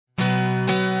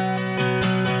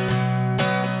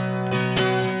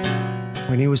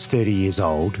When he was 30 years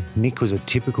old, Nick was a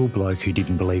typical bloke who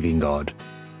didn't believe in God.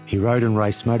 He rode and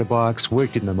raced motorbikes,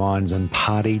 worked in the mines and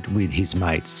partied with his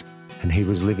mates, and he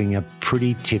was living a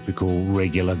pretty typical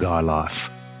regular guy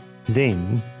life.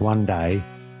 Then, one day,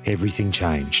 everything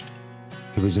changed.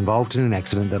 He was involved in an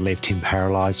accident that left him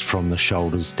paralysed from the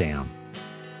shoulders down.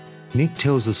 Nick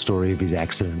tells the story of his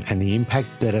accident and the impact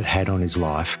that it had on his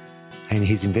life and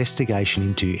his investigation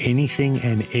into anything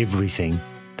and everything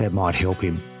that might help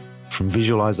him, from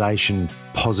visualisation,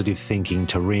 positive thinking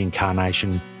to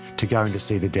reincarnation to going to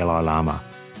see the Dalai Lama.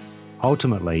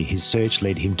 Ultimately, his search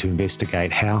led him to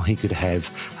investigate how he could have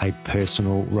a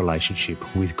personal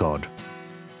relationship with God.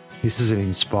 This is an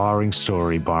inspiring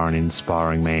story by an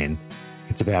inspiring man.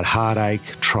 It's about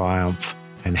heartache, triumph,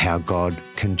 and how God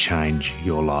can change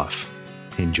your life.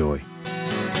 Enjoy.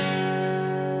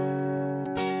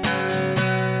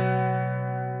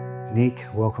 Nick,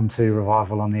 welcome to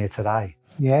Revival on Air today.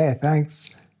 Yeah,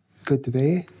 thanks. Good to be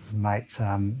here. Mate,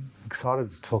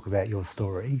 excited to talk about your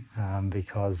story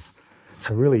because it's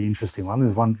a really interesting one.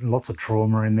 There's lots of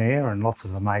trauma in there and lots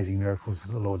of amazing miracles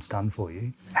that the Lord's done for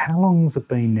you. How long has it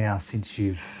been now since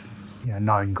you've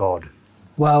known God?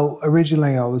 Well,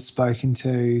 originally I was spoken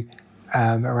to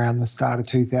around the start of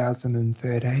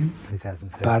 2013.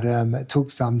 2013. But it took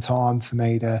some time for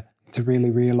me to really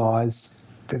realise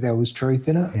that there was truth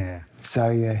in it. Yeah.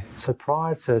 So, yeah. So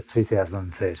prior to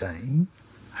 2013,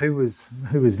 who was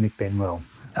Nick Benwell?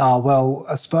 Oh, well,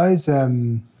 I suppose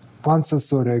once I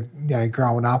sort of,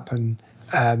 grown up and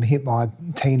hit my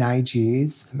teenage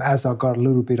years, as I got a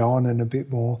little bit on and a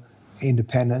bit more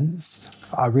independence,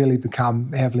 I really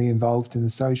become heavily involved in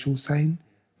the social scene.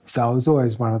 So I was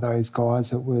always one of those guys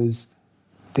that was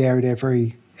there at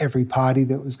every party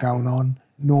that was going on,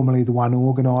 normally the one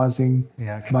organising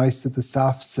most of the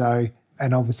stuff. So,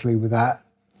 and obviously with that,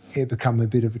 it become a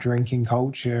bit of a drinking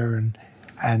culture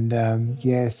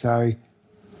and so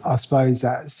I suppose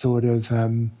that sort of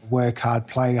work hard,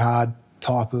 play hard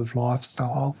type of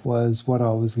lifestyle was what I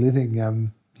was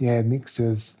living. Mix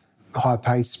of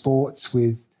high-paced sports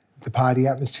with the party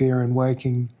atmosphere and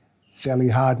working fairly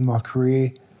hard in my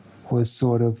career was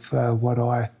sort of what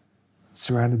I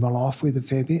surrounded my life with a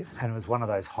fair bit. And it was one of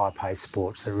those high-paced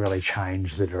sports that really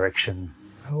changed the direction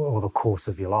or the course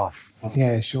of your life.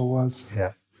 Yeah, it sure was.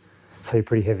 Yeah. So you're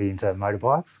pretty heavy into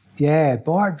motorbikes? Yeah,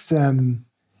 bikes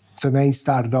for me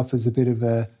started off as a bit of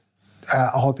a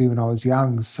hobby when I was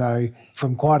young. So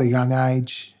from quite a young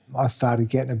age, I started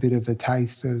getting a bit of a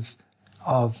taste of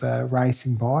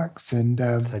racing bikes. And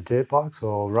so dirt bikes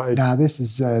or road? No, this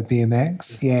is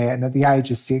BMX. Yeah, and at the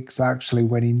age of 6, I actually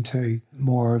went into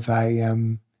more of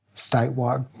a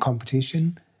statewide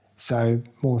competition, so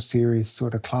more serious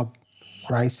sort of club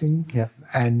racing. Yeah.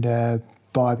 And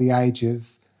by the age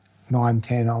of 9,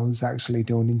 10, I was actually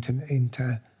doing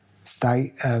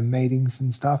interstate meetings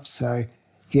and stuff. So,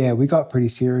 yeah, we got pretty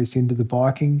serious into the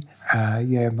biking,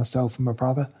 myself and my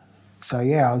brother. So,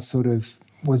 yeah, I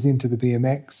was into the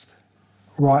BMX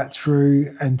right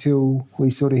through until we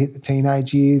sort of hit the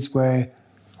teenage years where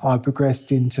I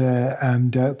progressed into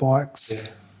dirt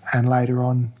bikes and later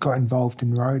on got involved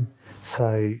in road.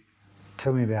 So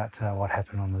tell me about what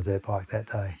happened on the dirt bike that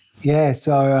day. Yeah,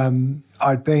 so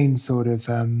I'd been sort of,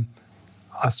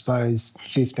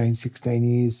 15, 16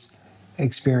 years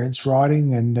experience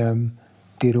riding and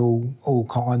did all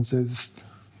kinds of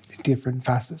different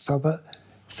facets of it.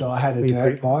 So I had a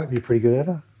dirt bike. You're pretty good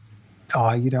at it?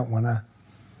 Oh, you don't want to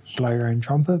blow your own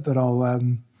trumpet, but I'll...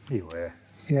 You were.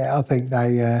 Yeah, I think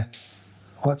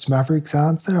what's Maverick's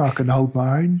answer? I can hold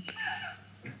my own.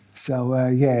 So,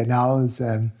 I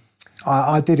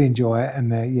did enjoy it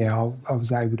and, I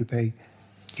was able to be,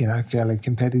 fairly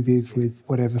competitive with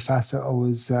whatever facet I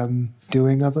was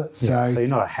doing of it. Yeah, so you're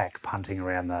not a hack punting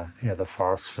around the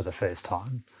forest for the first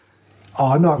time?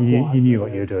 Oh, not quite. You knew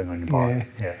what you were doing on your bike?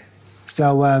 Yeah.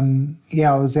 So, I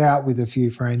was out with a few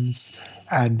friends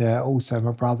and also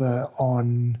my brother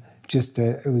on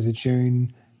it was a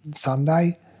June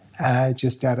Sunday,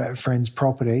 just out at a friend's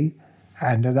property.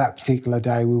 And that particular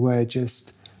day we were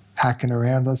just hacking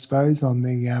around, I suppose, on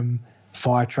the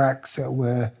fire tracks that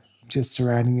were just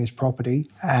surrounding his property.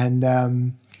 And,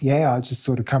 I just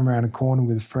sort of come around a corner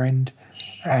with a friend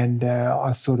and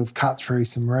I sort of cut through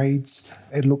some reeds.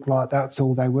 It looked like that's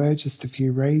all they were, just a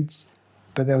few reeds.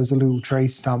 But there was a little tree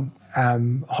stump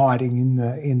hiding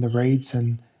in the reeds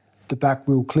and the back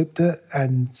wheel clipped it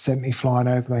and sent me flying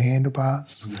over the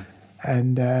handlebars. Mm.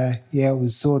 And, it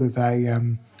was sort of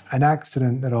an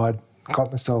accident that I'd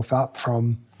got myself up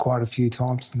from quite a few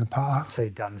times in the past. So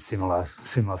you've done similar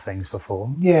things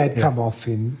before? Yeah, it'd come off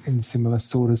in similar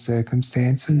sort of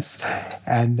circumstances.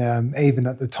 And even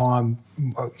at the time,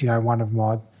 one of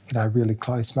my, really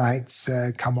close mates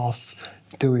come off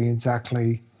doing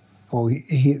exactly, or he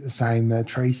hit the same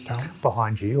tree stump.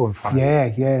 Behind you or in front of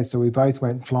you? Yeah. So we both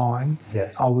went flying.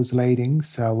 Yeah. I was leading.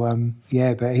 So,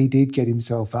 but he did get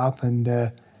himself up and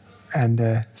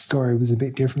the story was a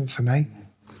bit different for me.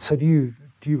 So do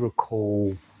you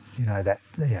recall, that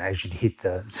as you'd hit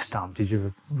the stump, did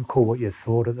you recall what you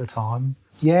thought at the time?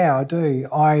 Yeah, I do.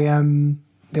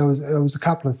 There was a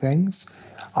couple of things.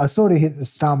 I sort of hit the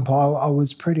stump. I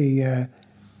was pretty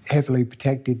heavily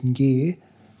protected in gear,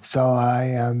 so I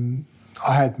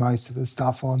had most of the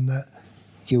stuff on that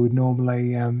you would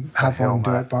normally have on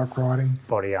dirt bike riding.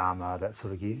 Body armour, that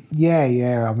sort of gear?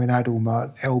 Yeah. I mean, I had all my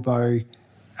elbow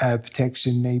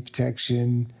protection, knee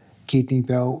protection, kidney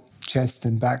belt, chest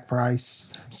and back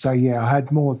brace. So, yeah, I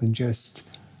had more than just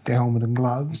the helmet and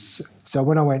gloves. So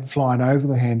when I went flying over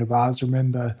the handlebars, I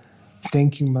remember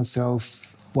thinking to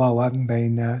myself, well, I haven't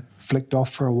been flicked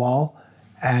off for a while.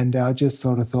 And I just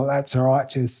sort of thought, that's all right,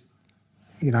 just,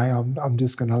 I'm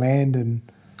just going to land. And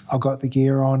I got the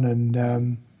gear on and,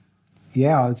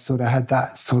 I sort of had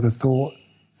that sort of thought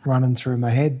running through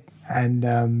my head.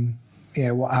 And,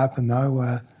 what happened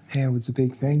though, it was a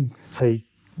big thing. So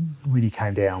when you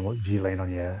came down, did you land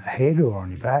on your head or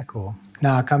on your back? Or No,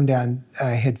 I come down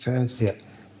head first. Yeah.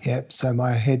 Yep, so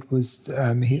my head was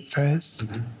hit first.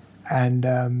 Mm-hmm.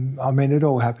 And, it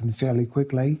all happened fairly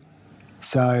quickly.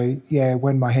 So,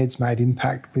 when my head's made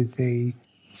impact with the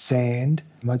sand,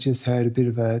 I just heard a bit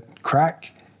of a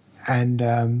crack and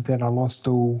then I lost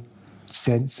all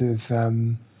sense of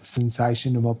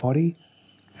sensation in my body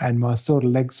and my sort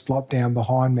of legs flopped down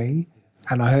behind me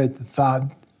and I heard the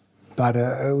thud, but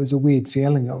it was a weird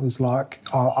feeling. It was like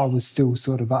I was still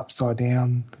sort of upside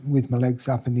down with my legs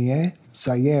up in the air.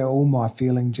 So, all my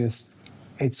feeling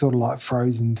it's sort of like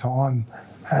frozen time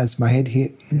as my head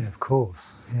hit. Yeah, of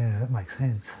course. Yeah, that makes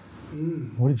sense.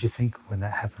 What did you think when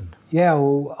that happened? Yeah,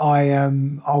 well,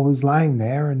 I was laying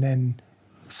there and then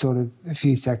sort of a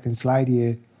few seconds later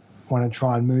you want to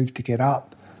try and move to get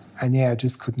up and I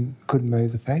just couldn't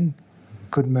move a thing.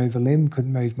 Couldn't move a limb,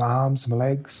 couldn't move my arms, my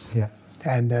legs. Yeah.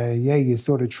 And you're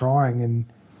sort of trying and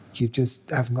you just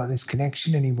haven't got this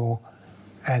connection anymore.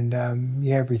 And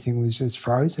everything was just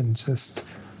frozen, just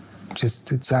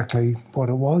exactly what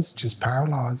it was, just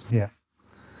paralysed. Yeah.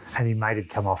 And your mate had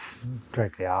come off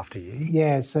directly after you.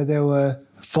 Yeah, so there were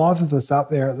 5 of us up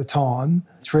there at the time.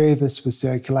 3 of us were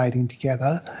circulating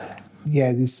together.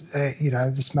 Yeah,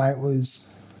 this mate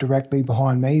was directly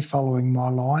behind me following my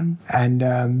line.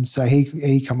 And so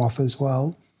he come off as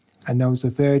well. And there was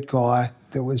a third guy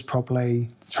that was probably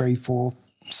 3-4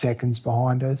 seconds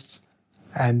behind us.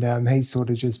 And he sort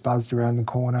of just buzzed around the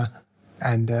corner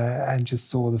and just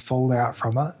saw the fallout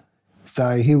from it.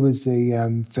 So he was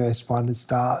the first one to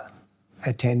start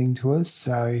attending to us.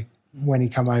 So when he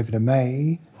come over to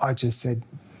me, I just said,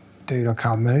 dude, I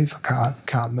can't move. I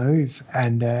can't move.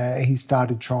 And he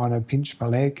started trying to pinch my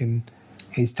leg and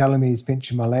he's telling me he's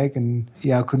pinching my leg and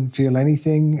I couldn't feel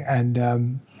anything.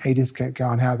 And he just kept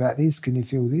going, how about this? Can you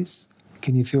feel this?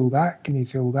 Can you feel that? Can you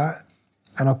feel that?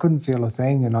 And I couldn't feel a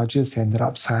thing. And I just ended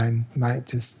up saying,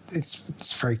 mate, it's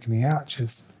freaking me out.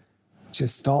 Just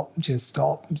stop.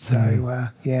 So,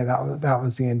 that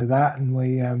was the end of that. And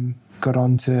we got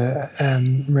on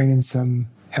to ringing some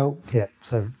help. Yeah,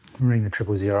 so ring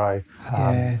the 000.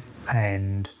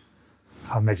 And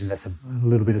I imagine that's a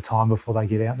little bit of time before they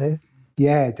get out there.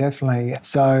 Yeah, definitely.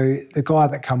 So the guy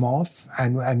that come off,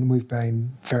 and we've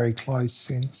been very close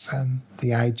since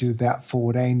the age of about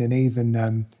 14, and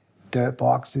even dirt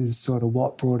bikes is sort of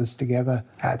what brought us together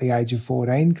at the age of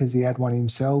 14 because he had one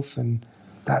himself, and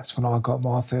that's when I got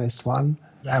my first one.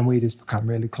 And we just become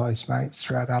really close mates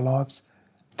throughout our lives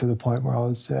to the point where I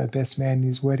was best man in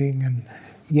his wedding. And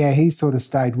he sort of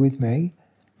stayed with me,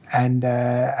 and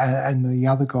the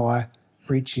other guy,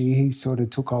 Richie, he sort of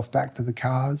took off back to the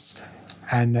cars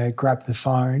and grabbed the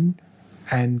phone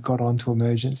and got onto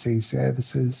emergency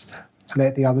services,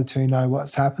 let the other 2 know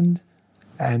what's happened.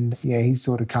 And he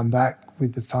sort of come back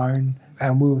with the phone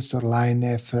and we were sort of laying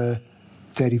there for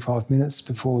 35 minutes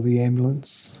before the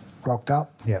ambulance rocked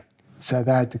up. Yeah. So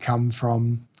they had to come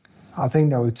from, I think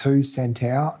there were 2 sent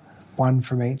out, 1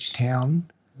 from each town.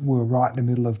 We were right in the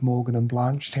middle of Morgan and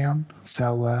Blanchetown.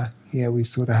 So, we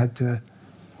sort of had to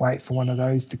wait for one of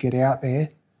those to get out there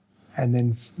and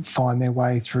then find their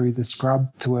way through the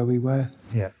scrub to where we were.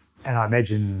 Yeah. And I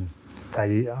imagine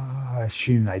I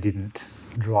assume they didn't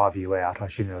drive you out? I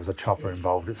assume there was a chopper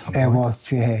involved at some point. There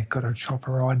was, yeah, got a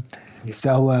chopper ride. Yeah.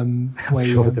 So I'm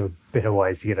sure there were better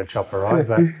ways to get a chopper ride,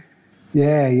 but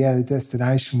yeah, the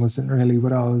destination wasn't really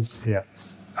what I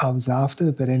was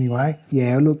after. But anyway,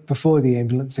 yeah, look, before the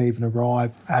ambulance even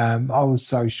arrived, I was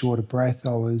so short of breath.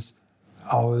 I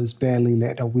was barely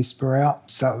letting a whisper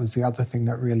out. So that was the other thing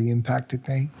that really impacted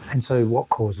me. And so what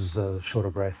causes the shorter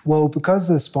breath? Well, because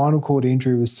the spinal cord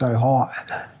injury was so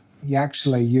high, you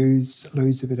actually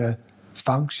lose a bit of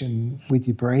function with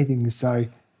your breathing. So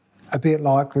a bit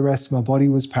like the rest of my body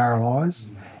was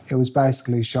paralysed, it was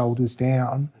basically shoulders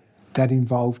down. That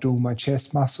involved all my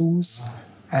chest muscles.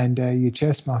 And your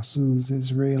chest muscles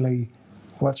is really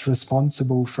what's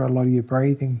responsible for a lot of your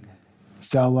breathing.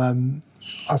 So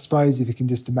I suppose if you can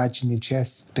just imagine your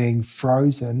chest being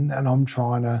frozen and I'm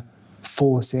trying to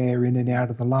force air in and out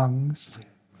of the lungs,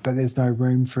 but there's no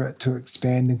room for it to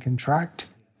expand and contract.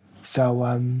 So,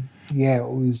 yeah, it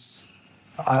was,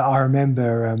 I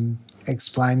remember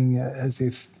explaining it as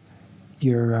if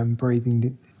you're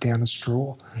breathing down a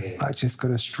straw. Yeah. Like just got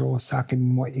a straw sucking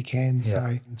in what you can. Yeah.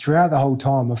 So throughout the whole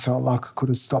time, I felt like I could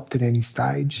have stopped at any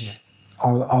stage.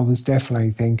 Yeah. I was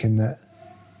definitely thinking that,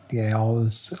 yeah, I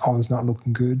was not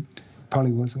looking good.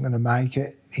 Probably wasn't going to make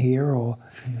it here, or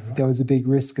there was a big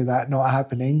risk of that not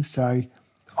happening. So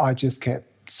I just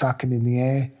kept sucking in the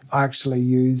air. I actually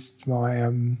used my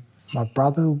my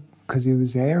brother, because he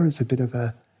was there, as a bit of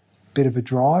a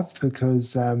drive,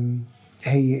 because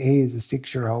he is a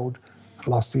 6-year-old,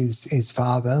 lost his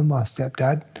father, my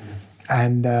stepdad,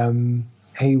 and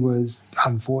he was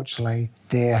unfortunately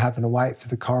there having to wait for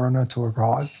the coroner to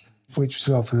arrive, which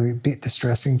was obviously a bit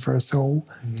distressing for us all.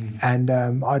 And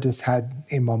I just had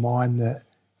in my mind that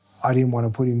I didn't want to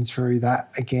put him through that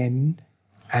again.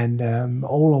 And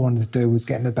all I wanted to do was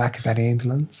get in the back of that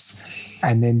ambulance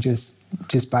and then just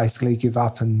basically give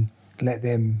up and let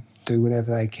them do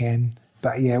whatever they can.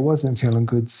 But yeah, it wasn't feeling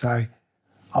good. So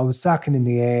I was sucking in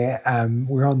the air.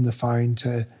 We're on the phone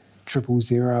to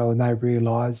 000 and they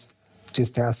realised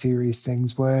just how serious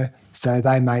things were. So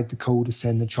they made the call to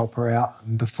send the chopper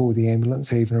out before the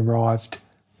ambulance even arrived.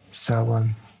 So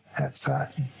that's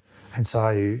that. And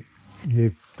so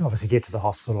you obviously get to the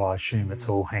hospital. I assume it's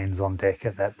all hands on deck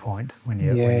at that point when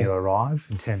you arrive,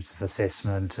 in terms of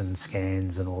assessment and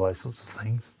scans and all those sorts of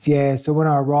things. Yeah, so when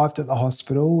I arrived at the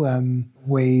hospital,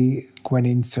 we went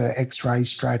in for x-rays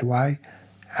straight away,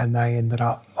 and they ended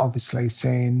up obviously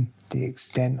seeing the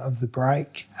extent of the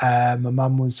break. My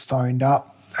mum was phoned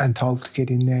up and told to get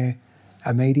in there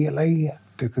immediately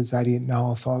because they didn't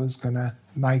know if I was going to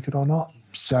make it or not.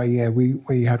 So yeah,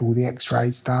 we had all the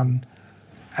x-rays done,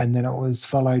 and then it was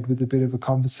followed with a bit of a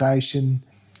conversation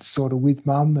sort of with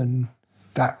mum, and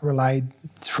that relayed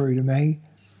through to me.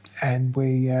 And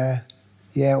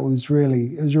it was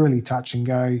really touch and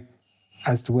go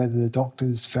as to whether the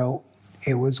doctors felt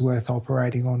it was worth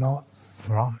operating or not.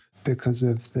 Right. Because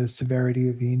of the severity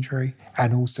of the injury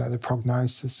and also the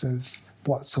prognosis of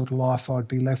what sort of life I'd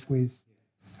be left with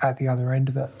at the other end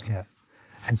of it. Yeah.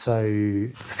 And so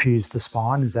fused the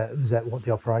spine, is that what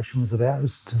the operation was about? It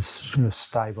was to sort of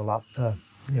stable up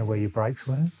where your brakes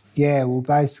were? Yeah, well,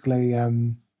 basically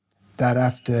they'd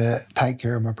have to take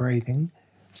care of my breathing.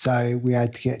 So we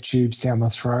had to get tubes down my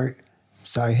throat,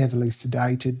 so heavily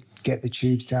sedated, get the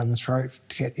tubes down the throat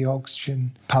to get the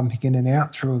oxygen pumping in and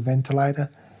out through a ventilator.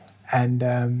 And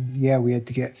we had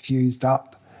to get fused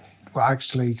up. We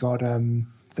actually got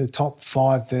the top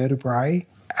 5 vertebrae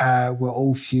were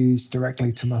all fused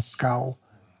directly to my skull.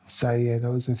 So yeah,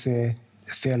 there was a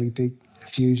fairly big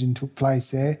fusion took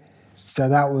place there. So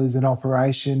that was an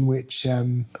operation which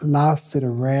lasted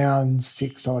around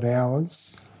 6 odd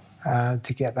hours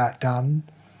to get that done,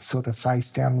 sort of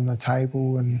face down on the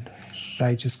table, and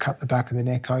they just cut the back of the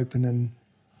neck open and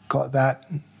got that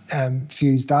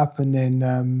fused up, and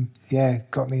then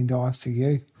got me into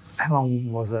ICU. How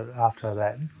long was it after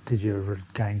that did you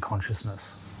regain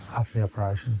consciousness after the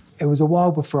operation? It was a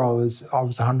while before I was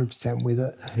 100% with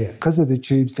it. Yeah. Because of the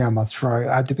tubes down my throat,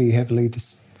 I had to be heavily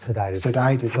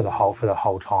sedated for the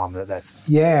whole time that's.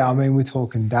 Yeah, I mean, we're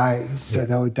talking days. So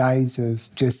there were days of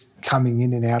just coming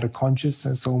in and out of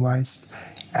consciousness almost,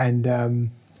 and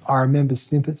I remember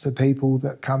snippets of people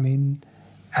that come in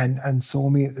and saw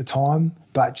me at the time,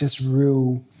 but just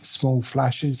real small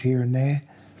flashes here and there.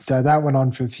 So that went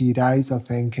on for a few days, I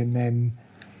think, and then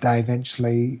they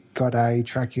eventually got a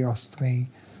tracheostomy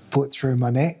put through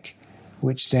my neck,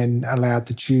 which then allowed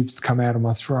the tubes to come out of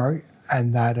my throat,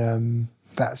 and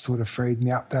that sort of freed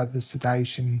me up. The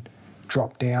sedation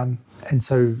dropped down. And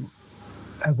so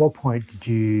at what point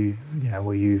did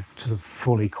were you sort of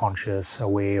fully conscious,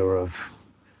 aware of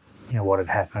what had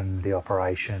happened, the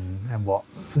operation, and what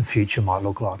the future might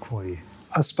look like for you?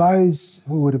 I suppose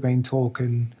we would have been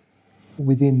talking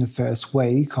within the first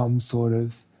week. I'm sort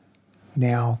of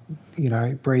now,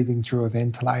 breathing through a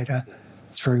ventilator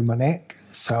through my neck.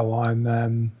 So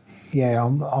I'm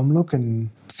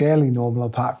looking fairly normal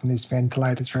apart from this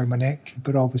ventilator through my neck.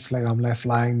 But obviously I'm left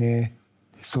laying there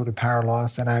sort of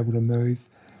paralysed, unable to move.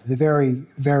 They're very,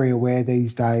 very aware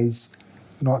these days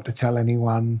not to tell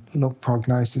anyone, look,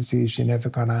 prognosis is you're never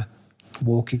going to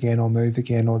walk again or move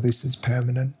again or this is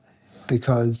permanent,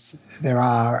 because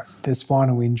the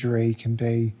spinal injury can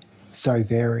be so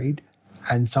varied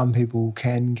and some people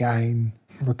can gain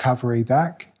recovery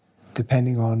back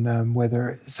depending on whether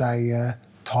it's a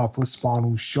type of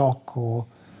spinal shock or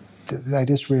they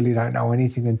just really don't know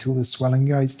anything until the swelling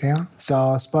goes down. So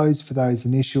I suppose for those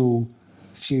initial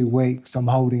few weeks, I'm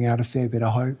holding out a fair bit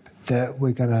of hope that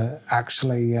we're going to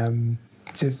actually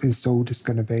it's all just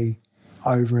going to be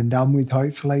over and done with,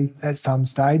 hopefully, at some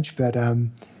stage. But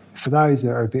for those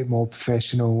that are a bit more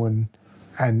professional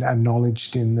and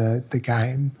knowledged in the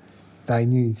game, they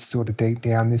knew sort of deep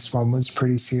down this one was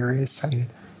pretty serious and,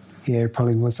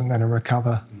 probably wasn't going to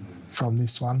recover from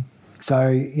this one.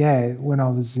 So, when I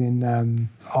was in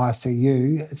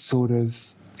ICU,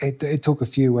 it took a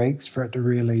few weeks for it to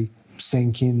really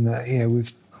sink in that,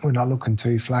 we're not looking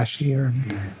too flash here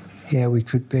and, we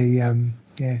could be in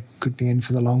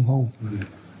for the long haul.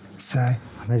 So I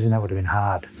imagine that would have been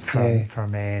hard for a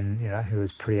man, who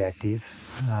was pretty active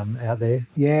out there.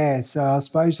 Yeah, so I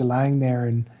suppose you're laying there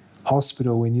in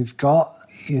hospital and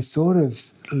you're sort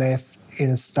of left in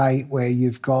a state where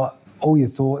you've got all your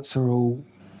thoughts are all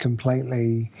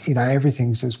completely,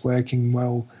 everything's just working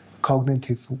well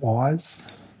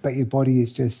cognitive-wise, but your body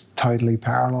is just totally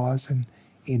paralysed and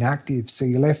inactive. So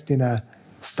you're left in a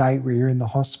state where you're in the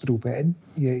hospital bed,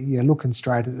 you're looking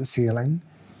straight at the ceiling,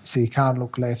 so you can't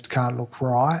look left, can't look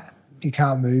right, you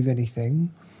can't move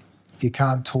anything, you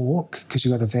can't talk because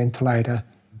you've got a ventilator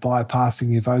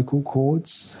bypassing your vocal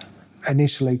cords.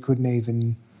 Initially couldn't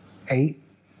even eat,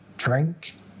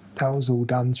 drink. That was all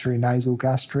done through nasal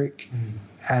gastric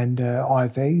and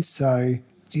IV. So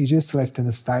you're just left in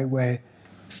a state where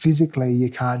physically you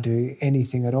can't do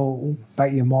anything at all,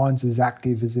 but your mind's as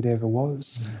active as it ever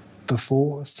was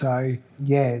before. So,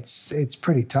 it's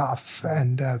pretty tough.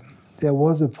 And there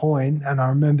was a point, and I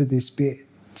remember this bit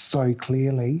so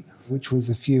clearly, which was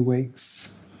a few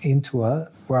weeks into it,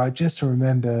 where I just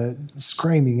remember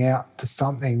screaming out to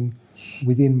something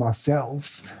within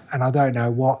myself, and I don't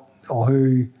know what or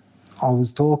who I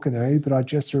was talking to, but I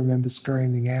just remember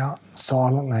screaming out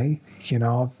silently.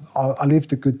 I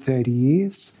lived a good 30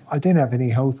 years. I didn't have any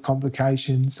health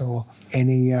complications or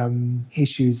any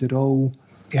issues at all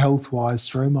health-wise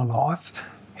through my life.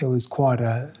 It was quite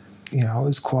a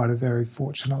very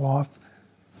fortunate life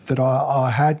that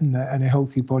I had and a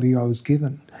healthy body I was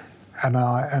given. And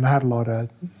I had a lot of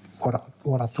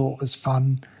what I thought was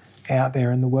fun out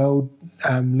there in the world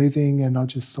living, and I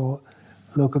just thought,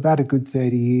 look, I've had a good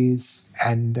 30 years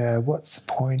and what's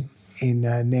the point in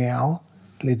now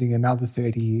living another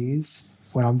 30 years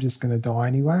when I'm just going to die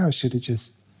anyway? I should have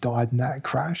just died in that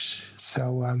crash.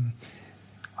 So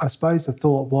I suppose the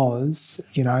thought was,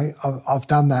 I've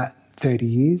done that 30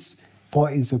 years.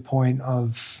 What is the point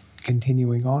of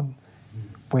continuing on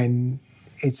when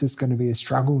it's just going to be a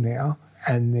struggle now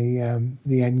and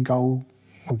the end goal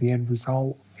or the end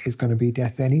result is going to be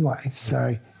death anyway?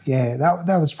 So,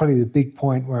 that was probably the big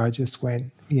point where I just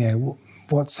went,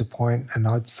 what's the point? And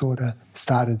I'd sort of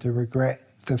started to regret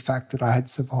the fact that I had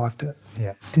survived it.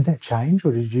 Yeah. Did that change,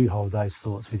 or did you hold those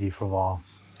thoughts with you for a while?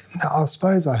 No, I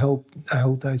suppose I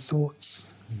held those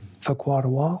thoughts for quite a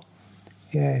while.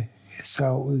 Yeah.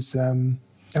 So it was,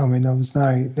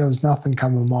 there was nothing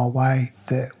coming my way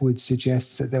that would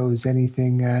suggest that there was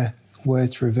anything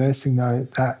worth reversing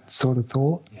that sort of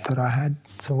thought that I had.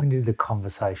 So when did the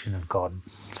conversation of God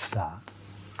start?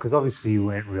 Because obviously you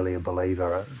weren't really a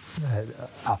believer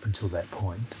up until that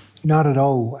point. Not at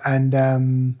all. And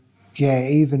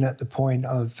even at the point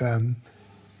of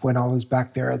when I was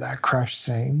back there at that crash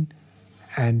scene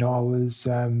and I was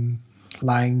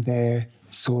laying there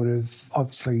sort of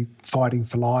obviously fighting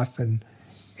for life and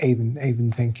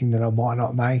even thinking that I might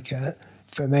not make it,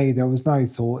 for me there was no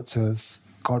thoughts of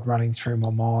God running through my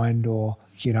mind or,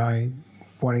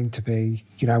 wanting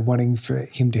for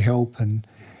him to help. And,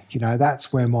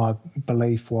 that's where my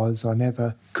belief was. I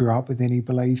never grew up with any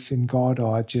belief in God.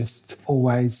 I just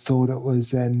always thought it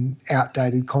was an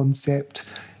outdated concept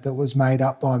that was made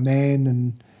up by man.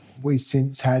 And we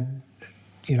since had,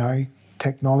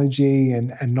 technology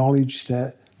and knowledge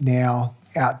that now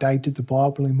outdated the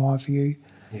Bible in my view.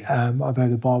 although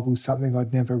the Bible's something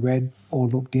I'd never read or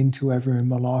looked into ever in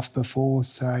my life before.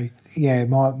 So, yeah,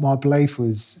 my belief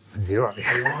was 0.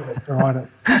 right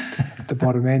at the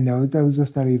bottom end. There was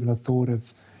just not even a thought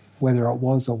of whether it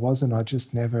was or wasn't. I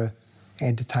just never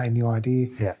entertained the idea.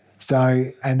 Yeah.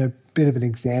 So, and a bit of an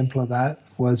example of that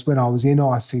was when I was in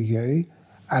ICU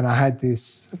and I had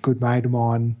this good mate of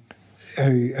mine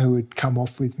who had come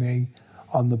off with me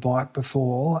on the bike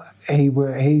before.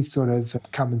 He sort of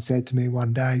come and said to me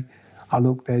one day, "Oh,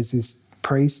 look, there's this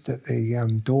priest at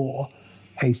the door.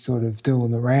 He's sort of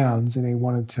doing the rounds and he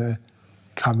wanted to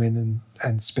come in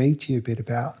and speak to you a bit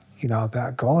about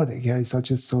God." He goes, "I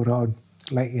just thought I'd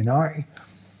let you know."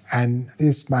 And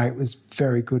this mate was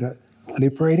very good at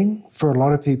lip reading. For a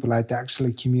lot of people, I had to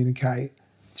actually communicate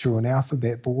through an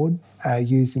alphabet board,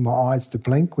 using my eyes to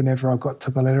blink whenever I got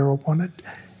to the letter I wanted.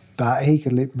 But he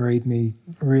could lip read me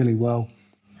really well.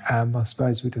 I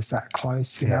suppose we're just that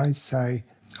close, you know. So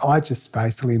I just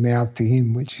basically mouthed to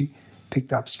him, which he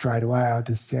picked up straight away. I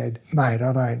just said, "Mate,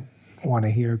 I don't want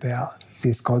to hear about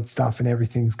this God stuff and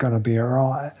everything's going to be all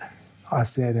right." I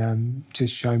said,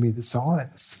 "Just show me the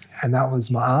science." And that was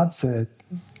my answer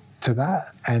to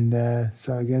that. And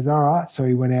so he goes, "All right." So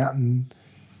he went out and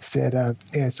said,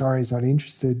 sorry, he's not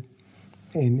interested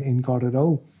in God at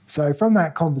all. So from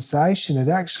that conversation, it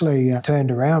actually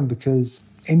turned around because,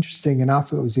 interesting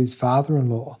enough, it was his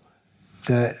father-in-law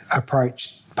that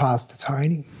approached Pastor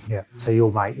Tony. Yeah. So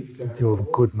your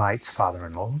good mate's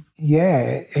father-in-law.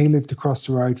 Yeah, he lived across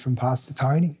the road from Pastor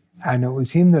Tony. And it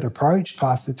was him that approached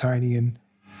Pastor Tony and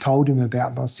told him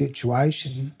about my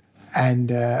situation.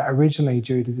 And originally,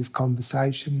 due to this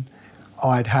conversation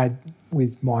I'd had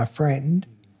with my friend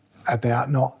about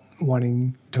not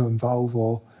wanting to involve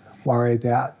or worry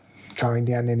about going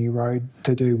down any road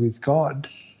to do with God,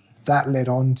 that led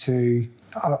on to,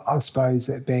 I suppose,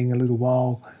 it being a little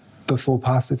while before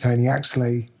Pastor Tony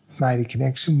actually made a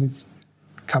connection with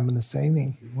coming to see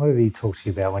me. What did he talk to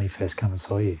you about when he first came and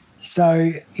saw you?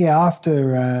 So, yeah,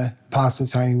 after Pastor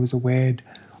Tony was aware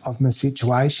of my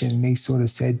situation, he sort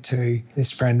of said to this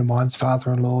friend of mine's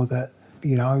father-in-law that,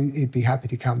 he'd be happy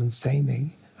to come and see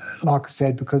me. Like I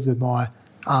said, because of my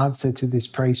answer to this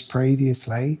priest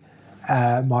previously,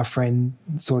 my friend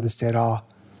sort of said, "Oh,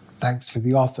 thanks for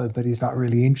the offer, but he's not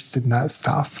really interested in that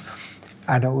stuff."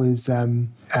 And it was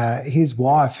his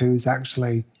wife, who was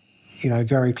actually,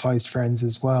 very close friends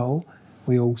as well.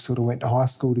 We all sort of went to high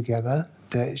school together.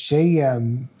 That she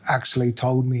actually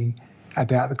told me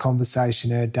about the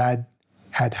conversation her dad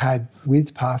had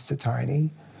with Pastor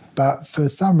Tony. But for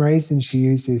some reason, she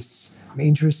used this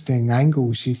interesting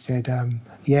angle. She said,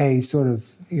 he sort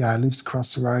of, lives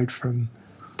across the road from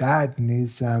Dad and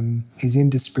he's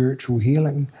into spiritual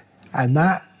healing. And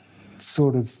that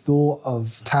sort of thought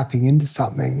of tapping into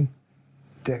something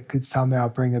that could somehow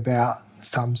bring about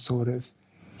some sort of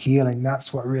healing,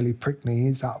 that's what really pricked my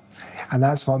ears up. And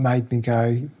that's what made me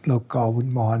go, look, I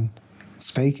wouldn't mind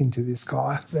speaking to this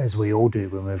guy. As we all do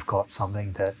when we've got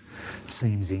something that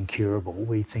seems incurable,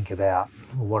 we think about,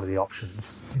 well, what are the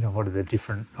options? What are the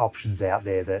different options out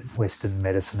there that Western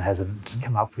medicine hasn't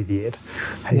come up with yet?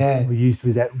 Yeah.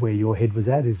 Was that where your head was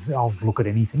at, is I'll look at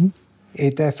anything?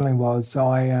 It definitely was.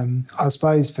 I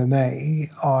suppose for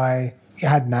me, I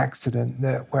had an accident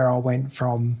where I went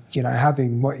from,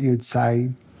 having what you'd say,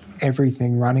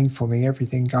 everything running for me,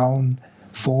 everything going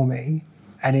for me,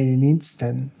 and in an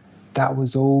instant, that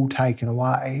was all taken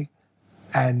away.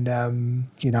 And,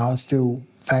 I still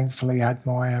thankfully had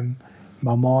my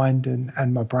mind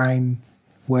and my brain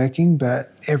working,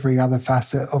 but every other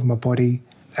facet of my body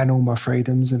and all my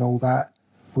freedoms and all that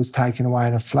was taken away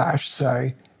in a flash.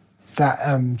 So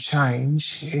that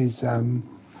change is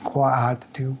quite hard to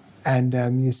do. And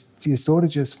you sort of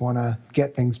just want to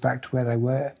get things back to where they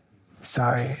were.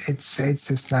 So it's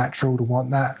just natural to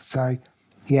want that. So,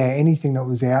 yeah, anything that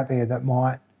was out there that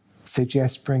might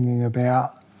suggest bringing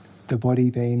about the body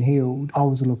being healed, I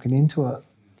was looking into it.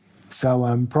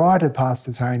 So prior to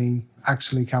Pastor Tony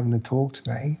actually coming to talk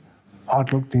to me,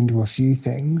 I'd looked into a few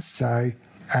things. So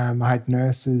I had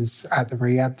nurses at the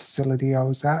rehab facility I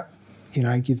was at,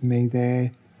 giving me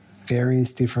their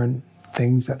various different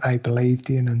things that they believed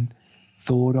in and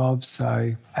thought of.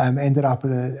 So ended up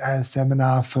at a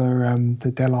seminar for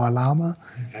the Dalai Lama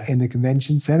in the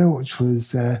convention centre, which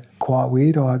was quite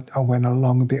weird. I went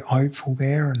along a bit hopeful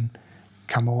there and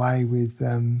come away with,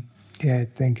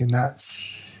 thinking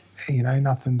that's,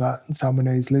 nothing but someone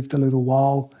who's lived a little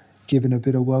while, given a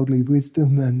bit of worldly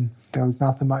wisdom, and there was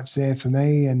nothing much there for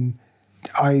me. And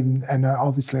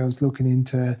obviously I was looking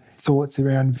into thoughts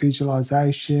around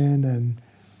visualisation and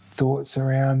thoughts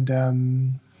around,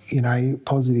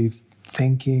 positive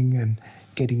thinking and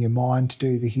getting your mind to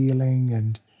do the healing,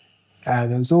 and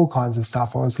there was all kinds of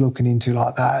stuff I was looking into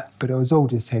like that, but it was all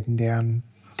just heading down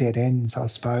dead ends, I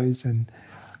suppose. And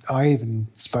I even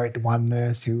spoke to one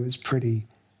nurse who was pretty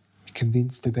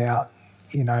convinced about,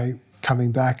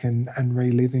 coming back and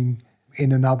reliving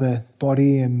in another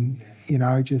body, and,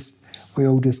 we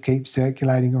all just keep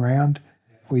circulating around.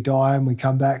 We die and we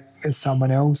come back as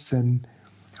someone else. And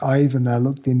I even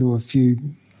looked into a few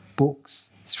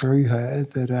books through her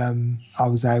that I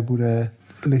was able to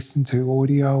listen to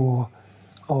audio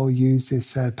or use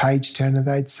this page turner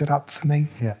they'd set up for me.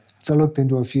 Yeah. So I looked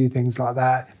into a few things like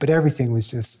that, but everything was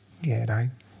just,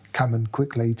 coming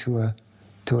quickly to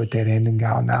a dead end and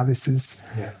going, no, this has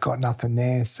got nothing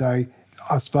there. So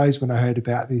I suppose when I heard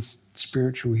about this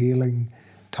spiritual healing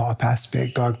type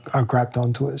aspect, I grabbed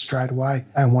onto it straight away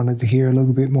and wanted to hear a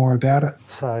little bit more about it.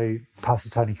 So Pastor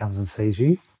Tony comes and sees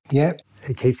you. Yep.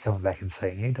 He keeps coming back and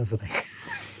seeing you, doesn't he?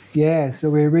 Yeah, so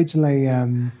we originally,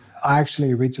 I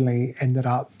actually originally ended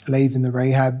up leaving the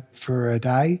rehab for a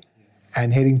day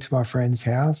and heading to my friend's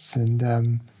house,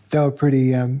 and they were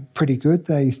pretty good.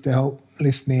 They used to help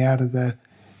lift me out of the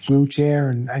wheelchair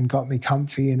and got me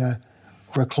comfy in a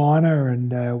recliner,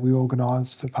 and we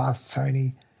organised for Pastor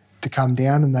Tony to come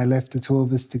down, and they left the two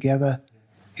of us together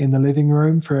in the living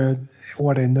room for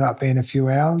what ended up being a few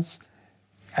hours.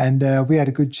 And we had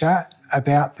a good chat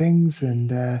about things,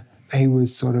 and he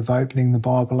was sort of opening the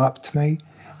Bible up to me,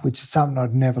 which is something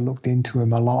I'd never looked into in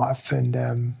my life, and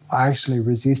I actually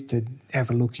resisted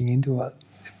ever looking into it.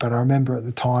 But I remember at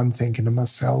the time thinking to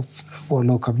myself, well,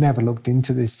 look, I've never looked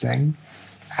into this thing,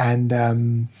 and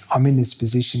I'm in this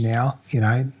position now,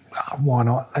 why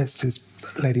not? Let's just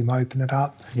let him open it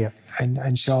up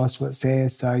and show us what's there.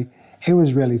 So he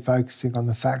was really focusing on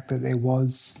the fact that there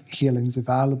was healings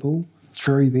available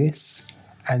through this.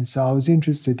 And so I was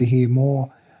interested to hear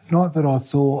more. Not that I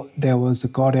thought there was a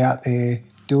God out there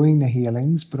doing the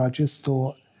healings, but I just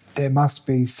thought there must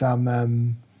be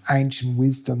some ancient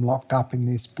wisdom locked up in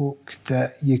this book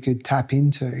that you could tap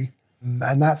into.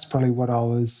 And that's probably what I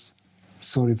was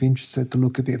sort of interested to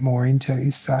look a bit more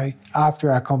into. So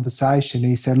after our conversation,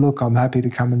 he said, look, I'm happy to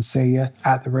come and see you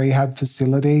at the rehab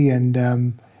facility. And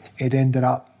it ended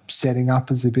up setting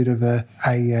up as a bit of a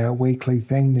weekly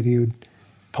thing that he would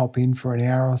pop in for an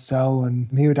hour or so, and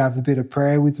he would have a bit of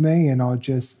prayer with me, and I'd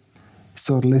just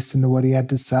sort of listen to what he had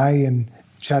to say and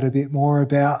chat a bit more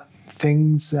about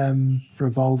things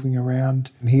revolving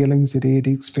around healings that he had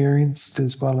experienced,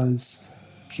 as well as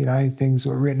things that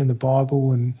were written in the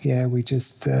Bible. And we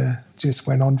just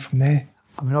went on from there.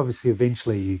 I mean, obviously,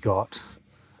 eventually you got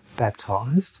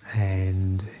baptised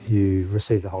and you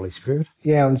received the Holy Spirit.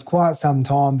 Yeah, it was quite some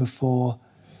time before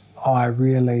I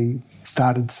really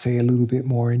started to see a little bit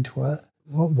more into it.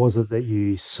 What was it that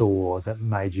you saw that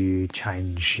made you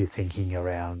change your thinking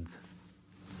around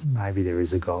maybe there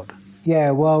is a God? Yeah,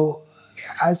 well,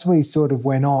 as we sort of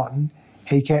went on,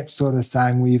 he kept sort of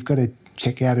saying, well, you've got to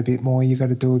check out a bit more, you've got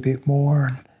to do a bit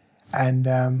more. And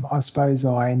I suppose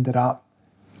I ended up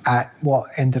at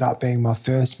what ended up being my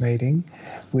first meeting,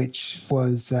 which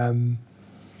was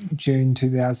June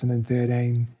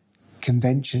 2013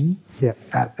 convention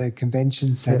at the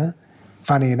convention centre.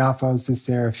 Funny enough, I was just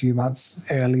there a few months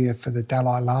earlier for the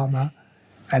Dalai Lama,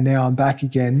 and now I'm back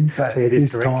again. But so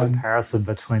this direct comparison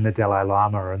between the Dalai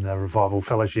Lama and the Revival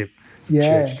Fellowship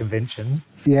Church convention.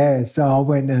 Yeah, so I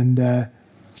went and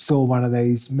saw one of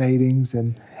these meetings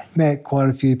and met quite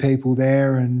a few people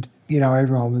there, and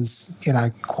everyone was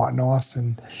quite nice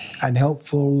and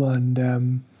helpful,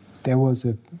 and there was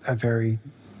a very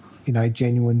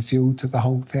genuine feel to the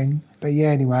whole thing. But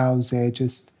anyway, I was there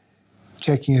just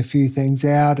checking a few things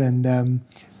out, and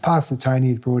Pastor Tony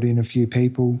had brought in a few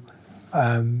people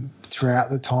throughout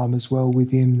the time as well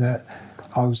with him that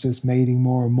I was just meeting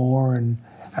more and more, and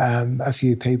a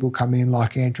few people come in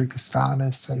like Andrew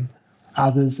Costanis and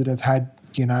others that have had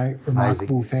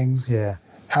remarkable things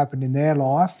happen in their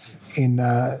life in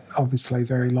obviously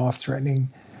very life-threatening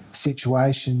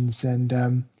situations.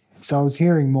 And so I was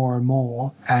hearing more and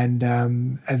more,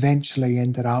 and eventually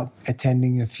ended up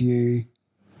attending a few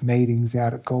meetings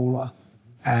out at Gawler.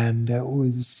 And it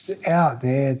was out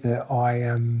there that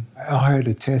I heard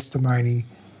a testimony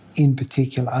in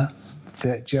particular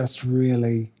that just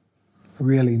really,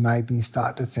 really made me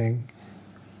start to think,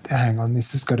 hang on,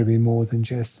 this has got to be more than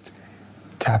just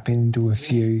tap into a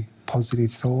few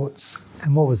positive thoughts.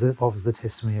 And what was it? What was the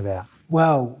testimony about?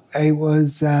 Well, it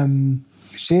was,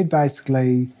 she'd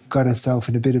basically got herself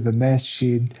in a bit of a mess.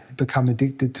 She'd become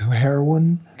addicted to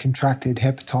heroin, contracted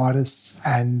hepatitis,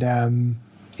 and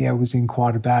was in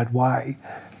quite a bad way.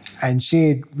 And she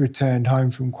had returned home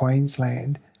from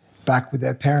Queensland back with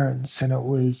her parents, and it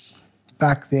was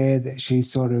back there that she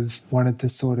sort of wanted to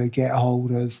sort of get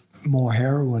hold of more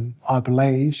heroin. I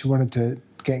believe she wanted to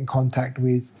get in contact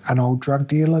with an old drug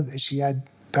dealer that she had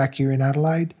back here in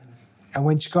Adelaide. And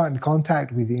when she got in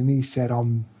contact with him, he said,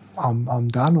 I'm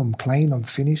done, I'm clean, I'm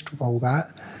finished with all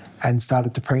that, and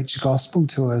started to preach the gospel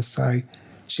to her. So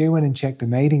she went and checked the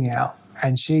meeting out,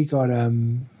 and she got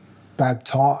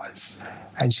baptised.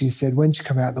 And she said when she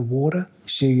came out of the water,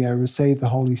 she received the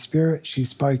Holy Spirit. She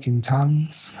spoke in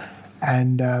tongues,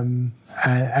 and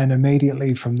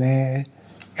immediately from there,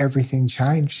 everything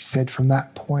changed. She said from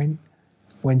that point,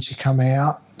 when she come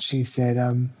out, she said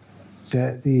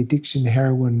the addiction to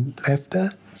heroin left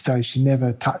her, so she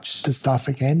never touched the stuff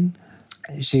again.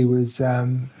 She was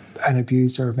an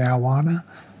abuser of marijuana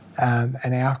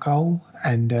and alcohol,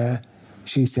 and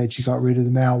she said she got rid of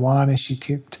the marijuana. She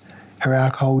tipped her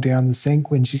alcohol down the sink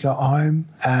when she got home.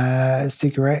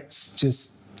 Cigarettes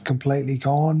just completely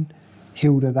gone,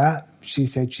 healed of that. She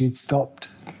said she'd stopped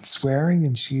swearing,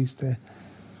 and she used to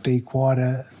be quite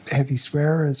a heavy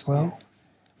swearer as well.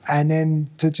 And then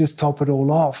to just top it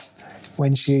all off,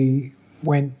 when she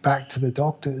went back to the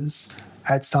doctors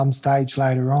at some stage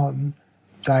later on,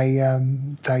 they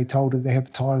told her the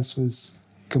hepatitis was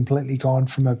completely gone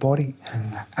from her body.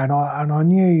 And I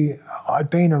knew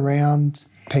I'd been around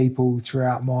people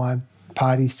throughout my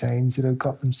party scenes that had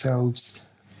got themselves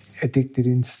addicted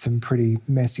into some pretty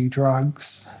messy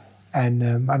drugs, and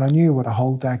I knew what a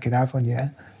hold that could have on you,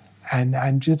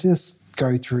 and to just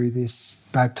go through this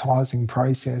baptising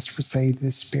process, receive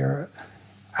this Spirit,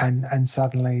 and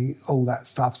suddenly all that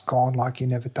stuff's gone like you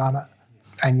never done it,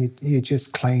 and you're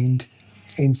just cleaned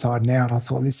inside and out. I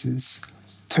thought, this is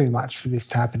too much for this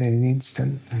to happen in an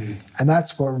instant. And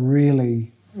that's what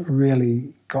really,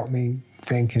 really got me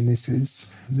thinking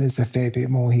there's a fair bit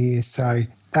more here. So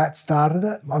that started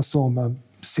it. I saw my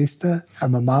sister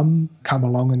and my mum come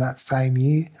along in that same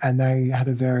year, and they had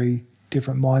a very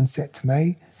different mindset to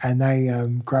me, and they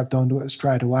grabbed onto it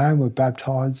straight away and were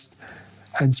baptised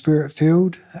and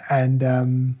Spirit-filled,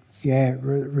 and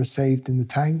received in the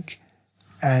tank.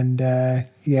 And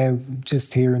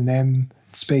just hearing them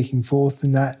speaking forth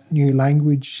in that new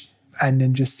language, and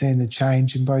then just seeing the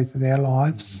change in both of their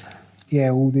lives.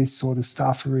 All this sort of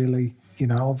stuff really,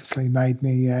 obviously made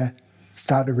me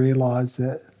start to realise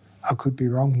that I could be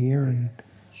wrong here, and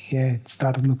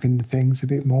started looking into things a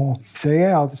bit more. So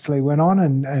obviously went on,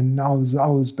 and I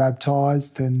was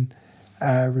baptised and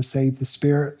received the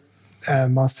Spirit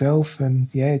myself,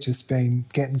 and just been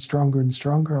getting stronger and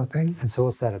stronger, I think. And so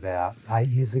what's that, about 8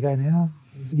 years ago now?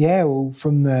 Well,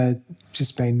 from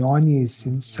just been 9 years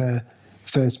since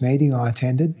first meeting I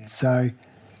attended. So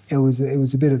it was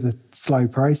a bit of a slow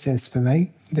process for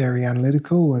me, very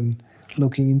analytical and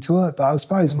looking into it. But I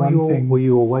suppose were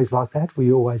you always like that? Were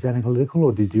you always analytical,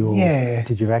 or did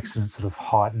your accident sort of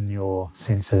heighten your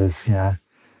sense of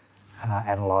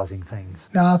analysing things?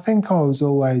 No, I think I was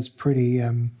always pretty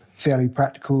fairly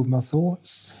practical with my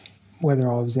thoughts,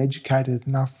 whether I was educated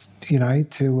enough,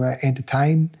 to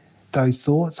entertain those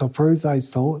thoughts or prove those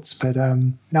thoughts. But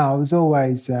no, I was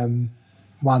always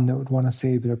one that would want to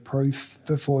see a bit of proof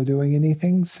before doing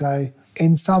anything. So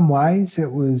in some ways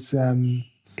it was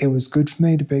good for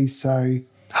me to be so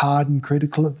hard and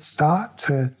critical at the start,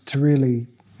 to really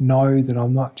know that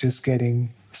I'm not just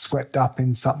getting swept up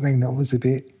in something that was a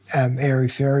bit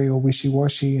airy-fairy or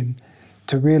wishy-washy, and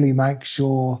to really make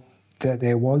sure that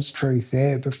there was truth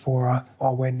there before I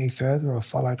went any further or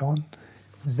followed on.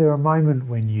 Was there a moment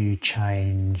when you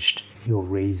changed your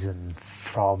reason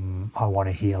from I want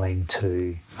a healing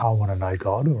to I want to know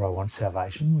God, or I want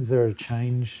salvation? Was there a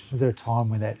change? Was there a time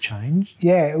when that changed?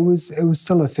 Yeah, it was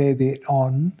still a fair bit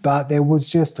on, but there was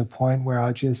just a point where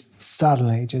I just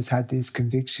suddenly just had this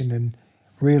conviction and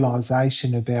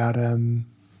realisation about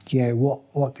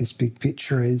what this big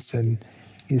picture is. And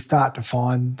you start to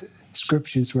find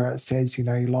scriptures where it says,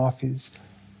 your life is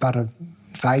but a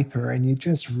vapour, and you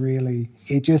just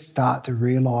start to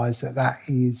realise that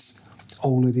is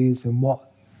all it is, and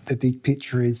what the big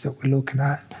picture is that we're looking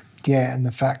at. And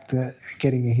the fact that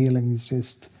getting a healing is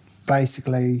just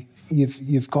basically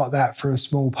you've got that for a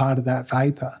small part of that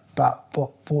vapour, but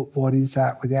what is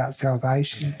that without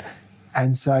salvation?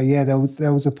 And so there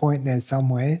was a point there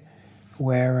somewhere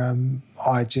where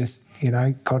I just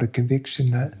got a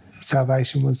conviction that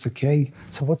salvation was the key.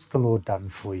 So what's the Lord done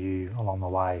for you along the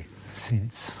way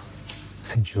since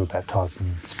you were baptised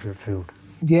and Spirit-filled?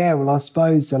 Well, I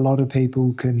suppose a lot of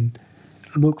people can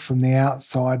look from the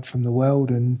outside, from the world,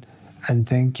 and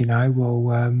think, he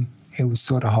was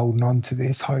sort of holding on to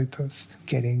this hope of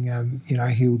getting,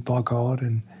 healed by God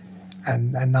and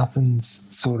and nothing's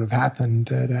sort of happened.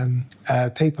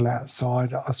 But people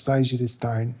outside, I suppose you just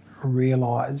don't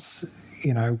realise,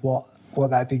 what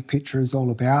that big picture is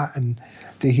all about and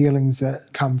the healings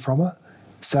that come from it.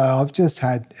 So I've just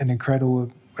had an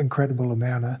incredible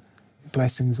amount of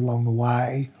blessings along the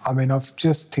way. I mean, I've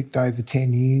just ticked over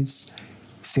 10 years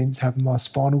since having my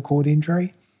spinal cord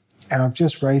injury, and I've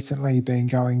just recently been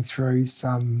going through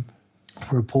some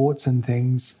reports and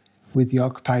things with the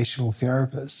occupational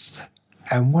therapist.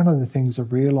 And one of the things I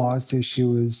realised is she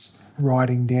was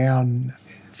writing down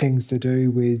things to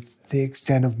do with the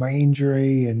extent of my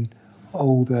injury and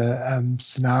all the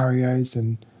scenarios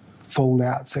and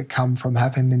fallouts that come from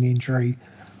having an injury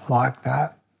like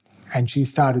that. And she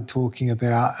started talking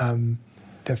about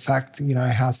the fact,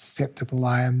 how susceptible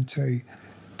I am to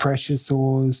pressure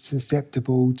sores,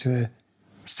 susceptible to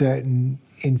certain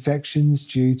infections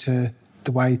due to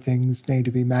the way things need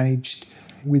to be managed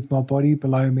with my body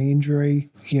below my injury,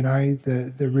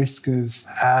 the risk of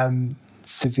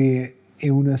severe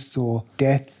illness or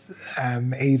death,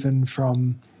 even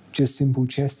from just simple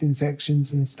chest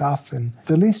infections and stuff. And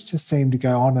the list just seemed to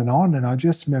go on. And I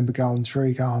just remember going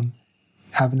through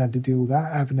haven't had to deal with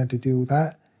that, haven't had to deal with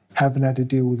that, haven't had to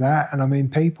deal with that. And I mean,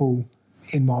 people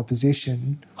in my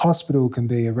position, hospital can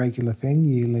be a regular thing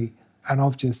yearly, and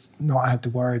I've just not had to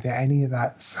worry about any of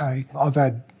that. So I've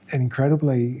had an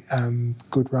incredibly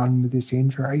good run with this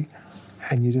injury,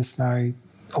 and you just know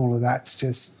all of that's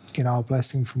just, a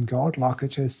blessing from God. Like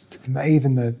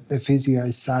even the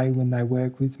physios say when they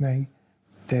work with me,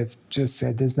 they've just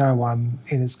said there's no one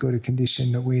in as good a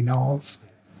condition that we know of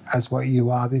as what you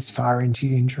are this far into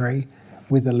your injury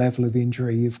with the level of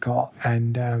injury you've got.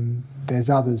 And there's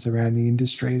others around the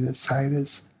industry that say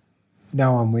there's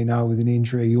no one we know with an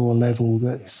injury your level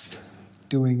that's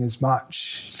doing as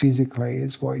much physically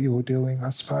as what you're doing,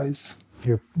 I suppose.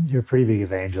 You're a pretty big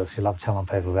evangelist. You love telling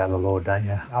people about the Lord, don't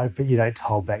you? I bet you don't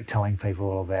hold back telling people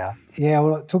all about. Yeah,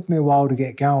 well, it took me a while to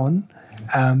get going.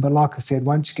 But like I said,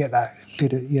 once you get that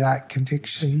bit of that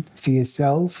conviction for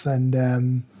yourself and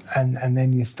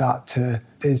then you start to,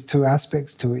 there's two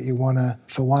aspects to it.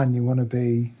 For one, you want to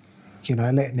be,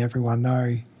 letting everyone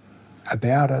know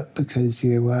about it because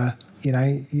you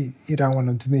don't want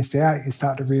them to miss out. You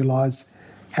start to realise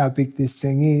how big this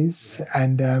thing is.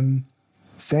 And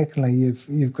secondly,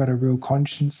 you've got a real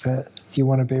conscience that you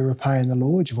want to be repaying the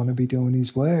Lord. You want to be doing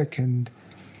his work. And,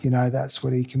 that's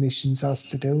what he commissions us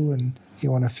to do. And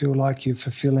you want to feel like you're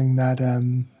fulfilling that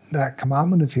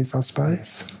commandment of his, I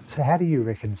suppose. So how do you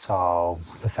reconcile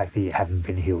the fact that you haven't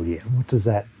been healed yet? What does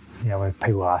that, when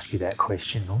people ask you that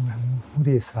question, what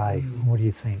do you say? What do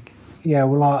you think? Yeah,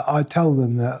 well, I tell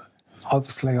them that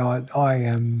obviously I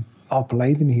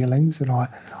believe in healings, and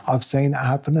I've seen it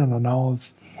happen, and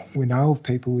we know of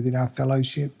people within our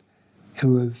fellowship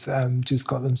who have just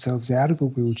got themselves out of a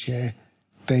wheelchair,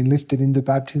 been lifted into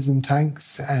baptism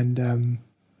tanks, and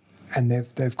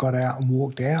they've got out and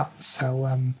walked out. So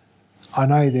I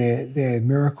know there are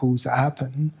miracles that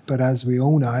happen, but as we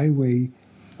all know, we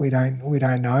don't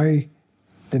know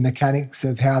the mechanics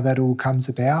of how that all comes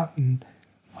about. And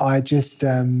I just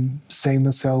see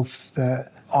myself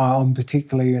that I'm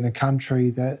particularly in a country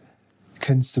that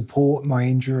can support my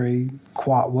injury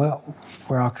quite well,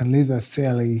 where I can live a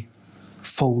fairly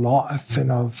full life.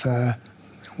 And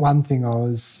one thing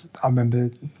I remember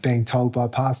being told by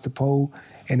Pastor Paul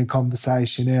in a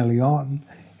conversation early on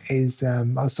is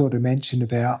I sort of mentioned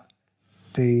about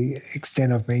the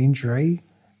extent of my injury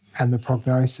and the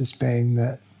prognosis being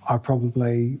that I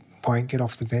probably won't get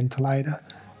off the ventilator.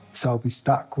 So I'll be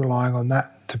stuck relying on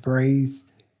that to breathe.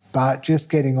 But just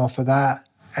getting off of that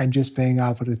and just being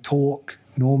able to talk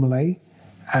normally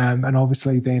and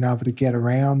obviously being able to get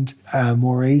around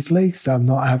more easily, so I'm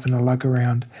not having to lug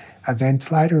around a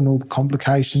ventilator and all the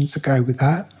complications that go with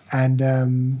that. And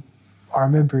I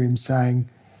remember him saying,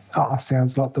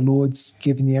 sounds like the Lord's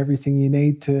given you everything you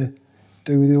need to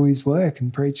do his work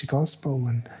and preach the gospel,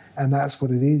 and that's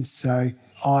what it is. So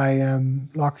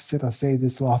like I said, I see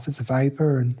this life as a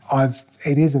vapour, and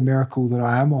it is a miracle that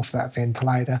I am off that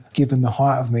ventilator given the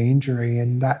height of my injury,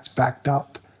 and that's backed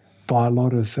up by a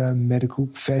lot of medical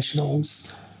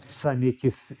professionals. So Nick,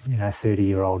 if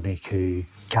 30-year-old Nick who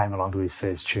came along to his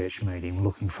first church meeting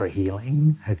looking for a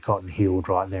healing, had gotten healed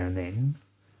right there and then,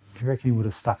 do you reckon he would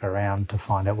have stuck around to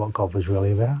find out what God was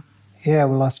really about? Yeah,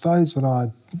 well, I suppose when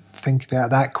I think about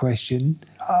that question,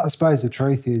 I suppose the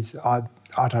truth is I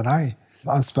don't know.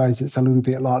 I suppose it's a little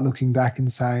bit like looking back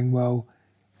and saying, well,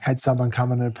 had someone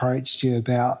come and approached you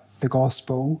about the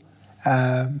gospel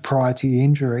prior to your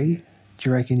injury, do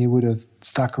you reckon you would have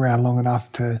stuck around long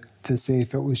enough to see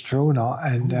if it was true or not.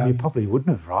 And you probably wouldn't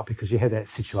have, right? Because you had that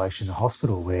situation in the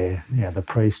hospital where the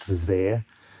priest was there,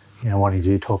 wanting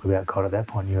you to talk about God at that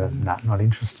point. You were not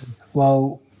interested.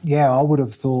 Well, yeah, I would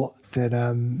have thought that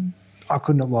I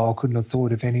couldn't have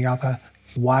thought of any other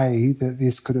way that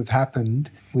this could have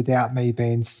happened without me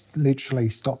being literally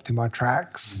stopped in my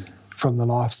tracks from the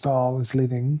lifestyle I was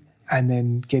living, and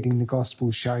then getting the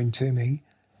gospel shown to me,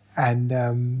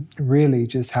 and really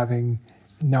just having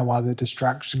no other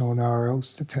distraction or nowhere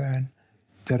else to turn,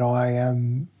 that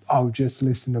I would just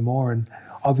listen to more, and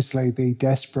obviously be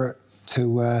desperate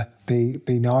to be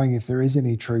knowing if there is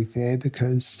any truth there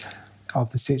because of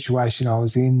the situation I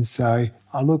was in. So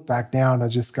I look back now and I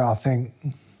just go, I think,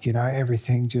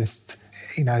 everything just,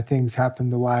 things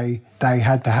happened the way they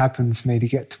had to happen for me to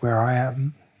get to where I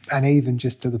am. And even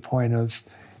just to the point of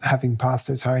having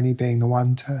Pastor Tony being the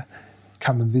one to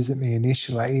come and visit me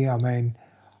initially, I mean,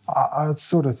 I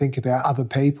sort of think about other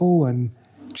people and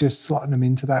just slotting them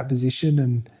into that position,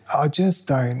 and I just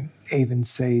don't even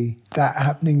see that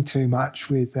happening too much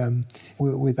with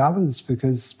others,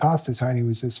 because Pastor Tony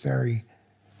was just very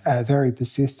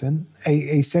persistent.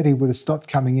 He said he would have stopped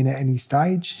coming in at any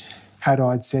stage had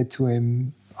I'd said to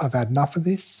him, I've had enough of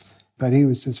this. But he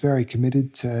was just very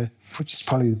committed to, which is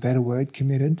probably the better word,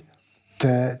 committed,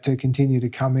 to continue to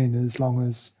come in as long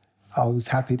as I was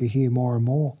happy to hear more and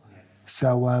more.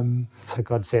 So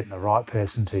God sent the right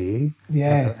person to you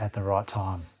at the right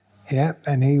time. Yeah,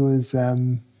 and he was a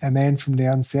man from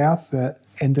down south that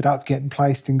ended up getting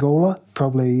placed in Gawler,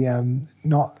 probably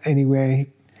not anywhere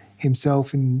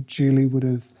himself and Julie would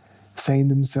have seen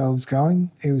themselves going.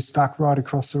 He was stuck right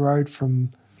across the road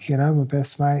from, my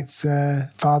best mate's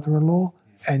father-in-law.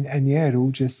 And it all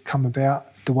just come about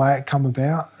the way it come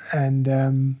about. And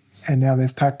now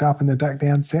they've packed up and they're back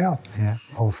down south. Yeah,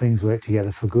 all things work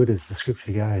together for good, as the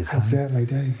scripture goes. They certainly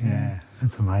do. Yeah,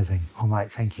 that's amazing. Well,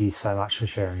 mate, thank you so much for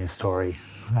sharing your story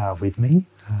with me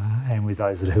and with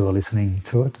those who are listening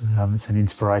to it. It's an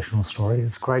inspirational story.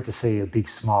 It's great to see a big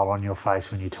smile on your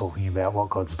face when you're talking about what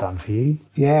God's done for you.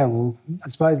 Yeah, well, I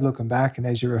suppose looking back and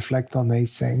as you reflect on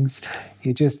these things,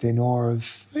 you're just in awe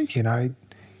of,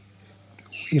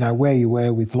 where you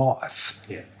were with life.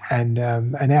 Yeah. And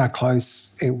how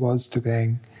close it was to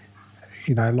being,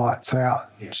 lights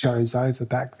out, shows over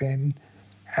back then.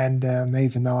 And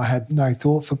even though I had no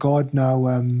thought for God,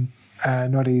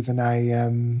 not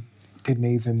even didn't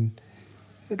even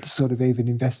sort of even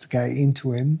investigate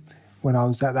into him, when I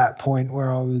was at that point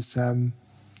where I was,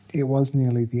 it was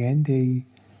nearly the end, he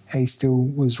still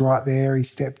was right there. He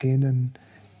stepped in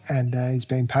and he's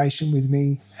been patient with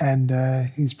me, and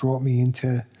he's brought me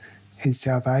into his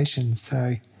salvation.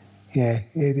 So, yeah,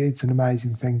 it's an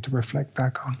amazing thing to reflect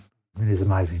back on. It is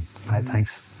amazing. Mate,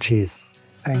 thanks. Cheers.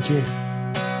 Thank you.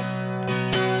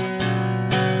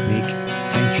 Nick,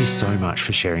 thank you so much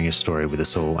for sharing your story with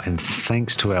us all, and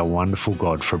thanks to our wonderful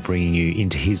God for bringing you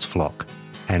into his flock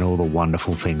and all the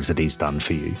wonderful things that he's done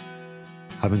for you.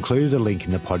 I've included a link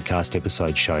in the podcast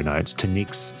episode show notes to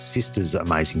Nick's sister's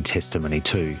amazing testimony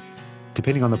too.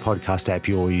 Depending on the podcast app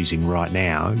you're using right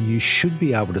now, you should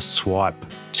be able to swipe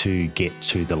to get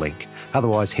to the link.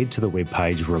 Otherwise, head to the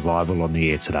webpage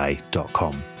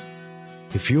revivalontheairtoday.com.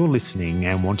 If you're listening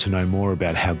and want to know more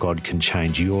about how God can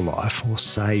change your life or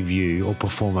save you or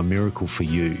perform a miracle for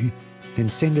you, then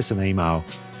send us an email,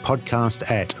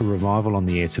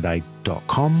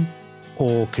 podcast@revivalontheairtoday.com,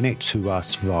 or connect to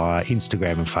us via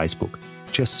Instagram and Facebook.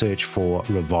 Just search for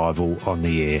Revival on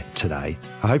the Air Today.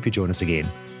 I hope you join us again.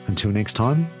 Until next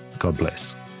time, God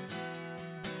bless.